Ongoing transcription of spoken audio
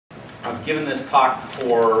I've given this talk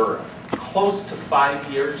for close to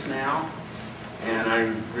 5 years now, and I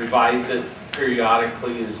revise it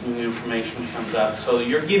periodically as new information comes up. So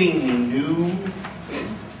you're getting the new,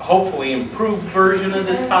 hopefully improved version of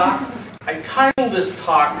this talk. I titled this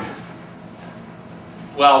talk,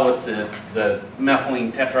 well, with the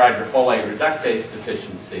methylene tetrahydrofolate reductase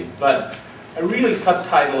deficiency, but I really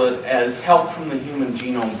subtitle it as Help from the Human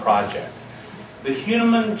Genome Project. The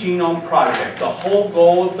Human Genome Project, the whole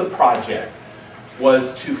goal of the project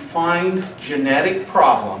was to find genetic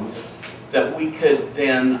problems that we could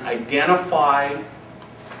then identify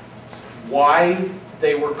why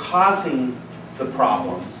they were causing the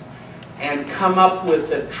problems and come up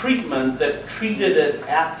with a treatment that treated it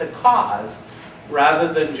at the cause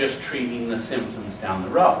rather than just treating the symptoms down the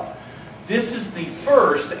road. This is the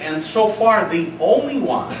first and so far the only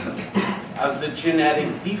one of the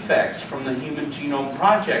genetic defects from the Human Genome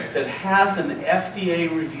Project that has an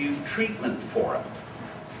FDA-reviewed treatment for it.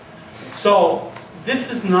 So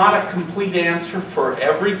this is not a complete answer for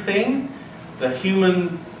everything. The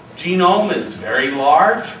human genome is very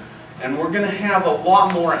large, and we're going to have a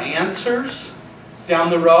lot more answers down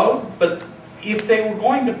the road, but if they were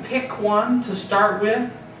going to pick one to start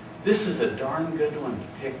with, this is a darn good one to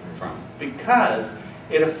pick from because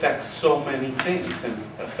it affects so many things and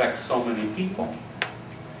affects so many people.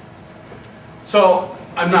 So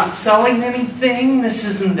I'm not selling anything. This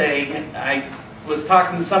isn't I was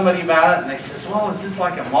talking to somebody about it and they says, well, is this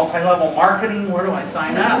like a multi-level marketing? Where do I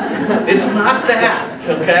sign up? It's not that,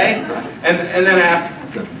 okay? And then I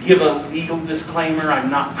have to give a legal disclaimer.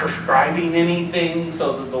 I'm not prescribing anything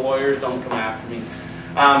so that the lawyers don't come after me.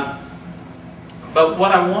 But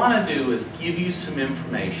what I want to do is give you some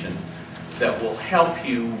information that will help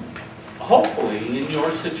you, hopefully, in your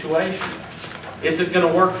situation. Is it going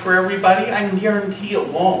to work for everybody? I can guarantee it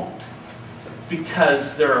won't,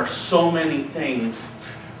 because there are so many things.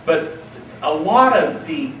 But a lot of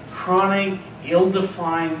the chronic,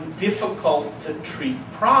 ill-defined, difficult-to-treat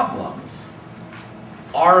problems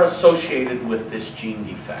are associated with this gene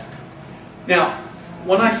defect. Now,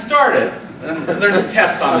 when I started, there's a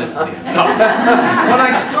test on this thing. No. When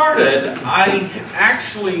I started,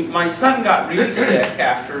 my son got really sick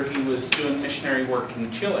after he was doing missionary work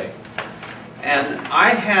in Chile. And I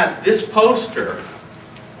had this poster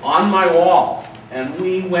on my wall, and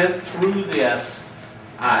we went through this.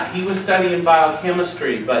 He was studying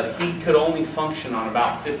biochemistry, but he could only function on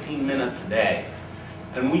about 15 minutes a day.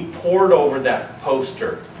 And we pored over that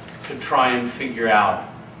poster to try and figure out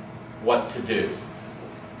what to do.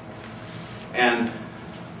 And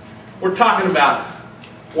we're talking about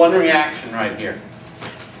one reaction right here.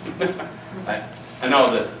 I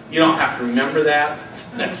know that you don't have to remember that.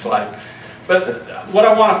 Next slide. But what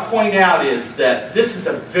I want to point out is that this is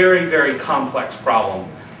a very, very complex problem.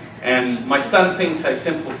 And my son thinks I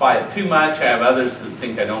simplify it too much. I have others that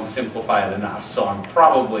think I don't simplify it enough. So I'm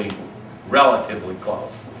probably relatively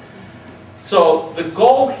close. So the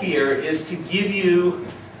goal here is to give you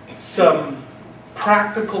some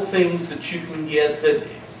practical things that you can get that,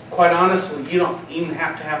 quite honestly, you don't even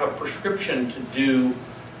have to have a prescription to do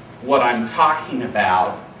what I'm talking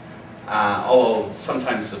about, although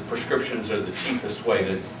sometimes the prescriptions are the cheapest way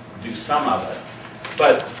to do some of it.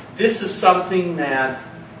 But this is something that,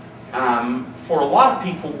 for a lot of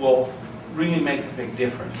people, will really make a big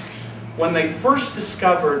difference. When they first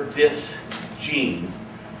discovered this gene,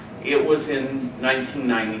 it was in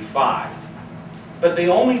 1995. But they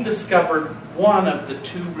only discovered one of the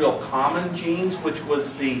two real common genes, which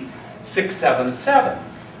was the 677.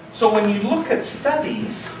 So when you look at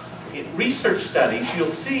studies, research studies, you'll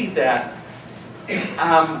see that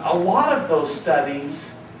a lot of those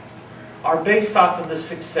studies are based off of the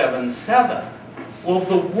 677. Well,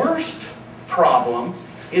 the worst problem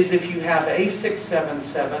is if you have a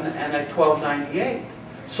 677 and a 1298.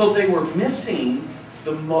 So they were missing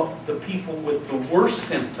the people with the worst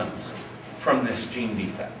symptoms from this gene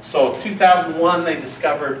defect. So 2001 they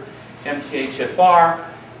discovered MTHFR.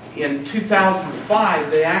 In 2005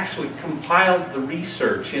 they actually compiled the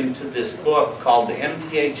research into this book called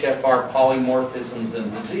MTHFR Polymorphisms in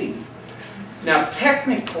Disease. Now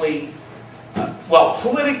technically, well,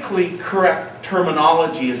 politically correct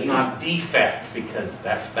terminology is not defect because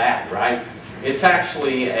that's bad, right? It's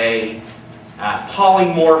actually a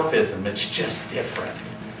polymorphism. It's just different.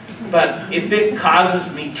 But if it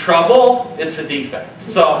causes me trouble, it's a defect.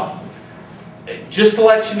 So, just to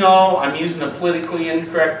let you know, I'm using a politically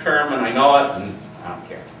incorrect term, and I know it, and I don't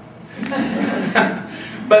care.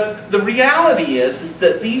 But the reality is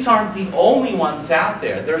that these aren't the only ones out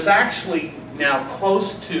there. There's actually now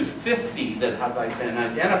close to 50 that have been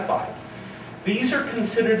identified. These are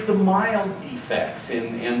considered the mild defects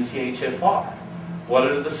in MTHFR. What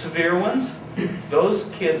are the severe ones? Those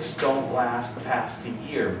kids don't last past a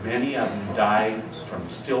year. Many of them die from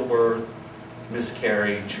stillbirth,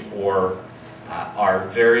 miscarriage, or are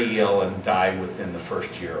very ill and die within the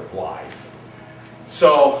first year of life.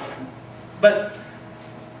 So, but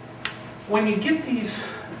when you get these,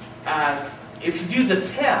 if you do the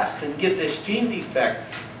test and get this gene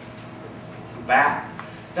defect back,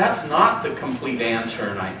 that's not the complete answer,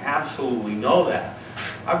 and I absolutely know that.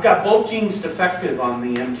 I've got both genes defective on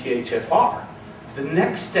the MTHFR. The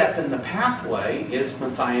next step in the pathway is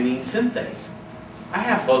methionine synthase. I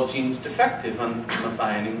have both genes defective on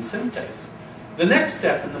methionine synthase. The next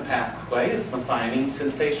step in the pathway is methionine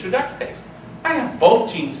synthase reductase. I have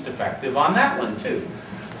both genes defective on that one too.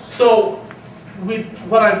 So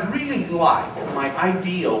what I'd really like, my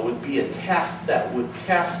ideal, would be a test that would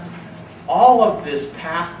test all of this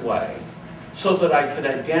pathway so that I could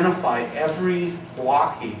identify every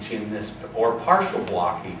blockage in this, or partial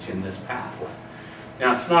blockage in this pathway.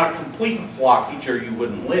 Now, it's not a complete blockage or you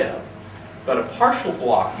wouldn't live, but a partial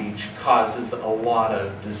blockage causes a lot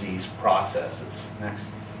of disease processes. Next.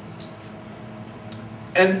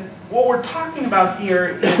 And what we're talking about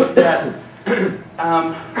here is that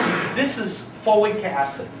this is folic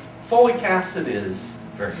acid. Folic acid is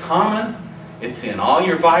very common. It's in all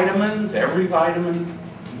your vitamins. Every vitamin,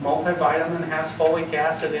 multivitamin, has folic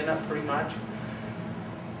acid in it pretty much.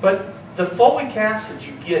 But the folic acid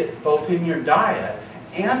you get both in your diet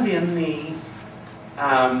and in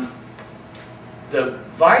the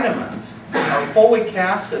vitamins are folic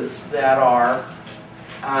acids that are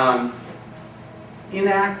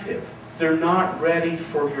inactive. They're not ready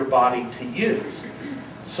for your body to use.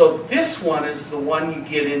 So this one is the one you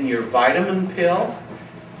get in your vitamin pill.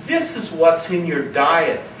 This is what's in your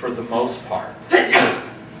diet for the most part.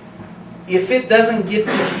 If it doesn't get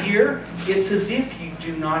to here, it's as if you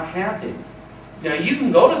do not have it. Now you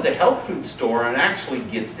can go to the health food store and actually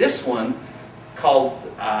get this one called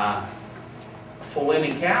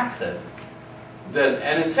folinic acid,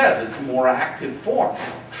 and it says it's a more active form.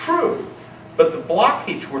 True, but the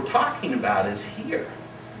blockage we're talking about is here.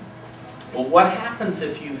 Well, what happens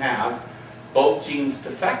if you have both genes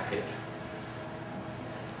defective?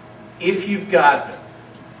 If you've got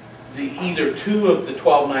either 2 of the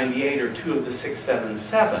 1298 or 2 of the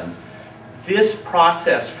 677, this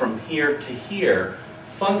process from here to here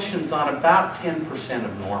functions on about 10%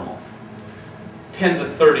 of normal. 10 to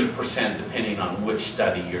 30% depending on which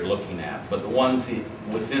study you're looking at. But the ones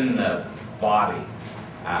within the body,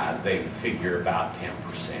 they figure about 10%.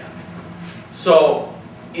 So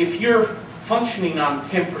if you're functioning on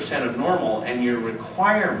 10% of normal and your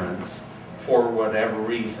requirements for whatever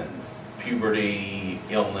reason, puberty,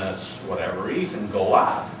 illness, whatever reason, go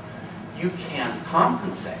up, you can't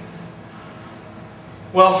compensate.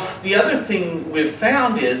 Well, the other thing we've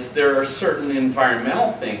found is there are certain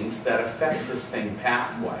environmental things that affect the same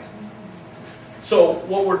pathway. So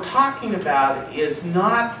what we're talking about is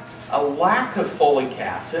not a lack of folic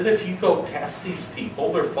acid. If you go test these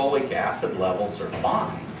people, their folic acid levels are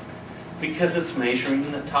fine because it's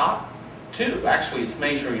measuring the top 2. Actually, it's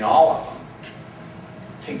measuring all of them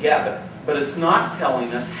together. But it's not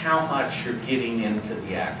telling us how much you're getting into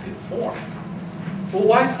the active form. Well,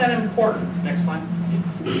 why is that important? Next slide.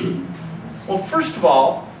 Well, first of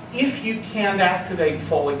all, if you can't activate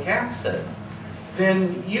folic acid,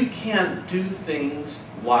 then you can't do things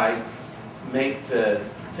like make the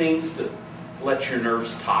things that let your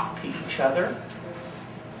nerves talk to each other.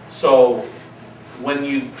 So when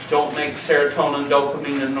you don't make serotonin,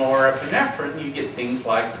 dopamine, and norepinephrine, you get things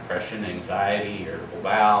like depression, anxiety, irritable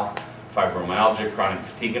bowel, fibromyalgia, chronic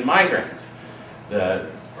fatigue, and migraines. The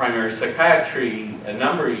primary psychiatry a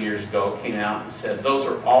number of years ago came out and said those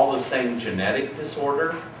are all the same genetic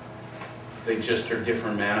disorder. They just are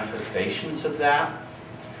different manifestations of that.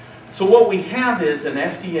 So what we have is an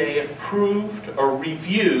FDA-approved or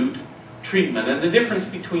reviewed treatment. And the difference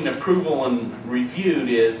between approval and reviewed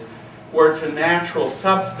is where it's a natural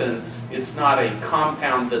substance, it's not a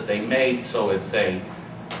compound that they made, so it's a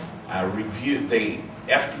review. They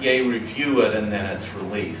FDA review it and then it's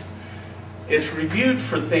released. It's reviewed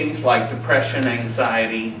for things like depression,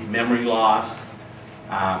 anxiety, memory loss,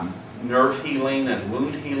 nerve healing and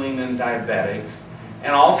wound healing in diabetics,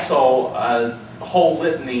 and also a whole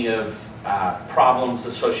litany of problems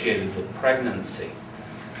associated with pregnancy.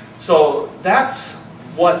 So that's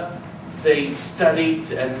what they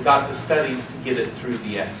studied and got the studies to get it through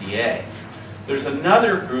the FDA. There's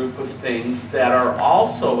another group of things that are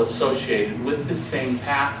also associated with the same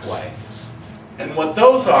pathway. And what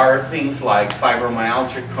those are things like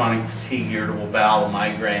fibromyalgia, chronic fatigue, irritable bowel,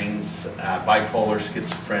 migraines, bipolar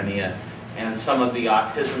schizophrenia, and some of the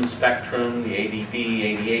autism spectrum, the ADD,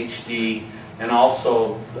 ADHD, and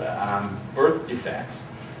also birth defects.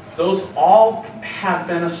 Those all have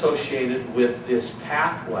been associated with this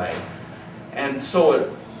pathway. And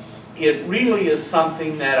so it really is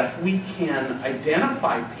something that if we can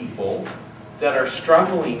identify people that are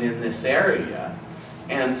struggling in this area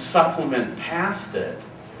and supplement past it,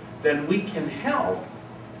 then we can help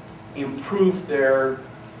improve their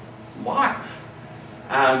life.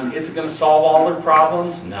 Is it going to solve all their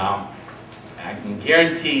problems? No. I can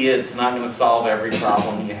guarantee you it's not going to solve every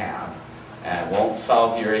problem you have. It won't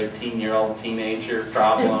solve your 18-year-old teenager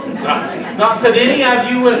problem. Not that any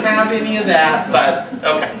of you would have any of that, but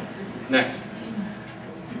okay. Next.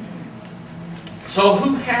 So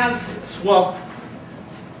who has this? Well,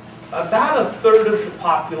 about a third of the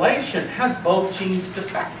population has both genes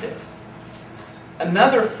defective.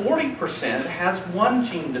 Another 40% has one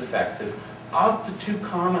gene defective of the two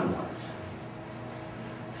common ones.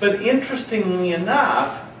 But interestingly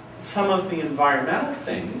enough, some of the environmental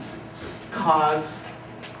things cause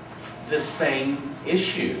the same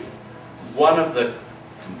issue. One of the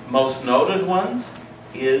most noted ones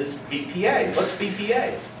is BPA. What's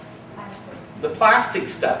BPA? Plastic. The plastic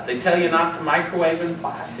stuff. They tell you not to microwave in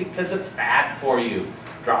plastic because it's bad for you.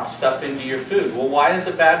 Drop stuff into your food. Well, why is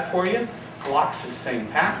it bad for you? It blocks the same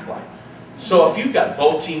pathway. So if you've got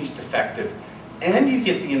both genes defective and you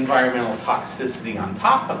get the environmental toxicity on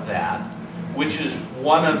top of that, which is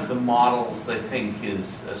one of the models they think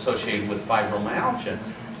is associated with fibromyalgia,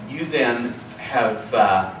 you then have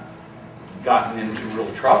gotten into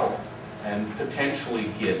real trouble and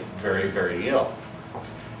potentially get very, very ill.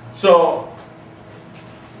 So,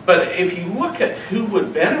 but if you look at who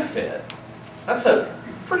would benefit, that's a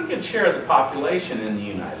pretty good share of the population in the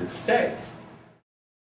United States.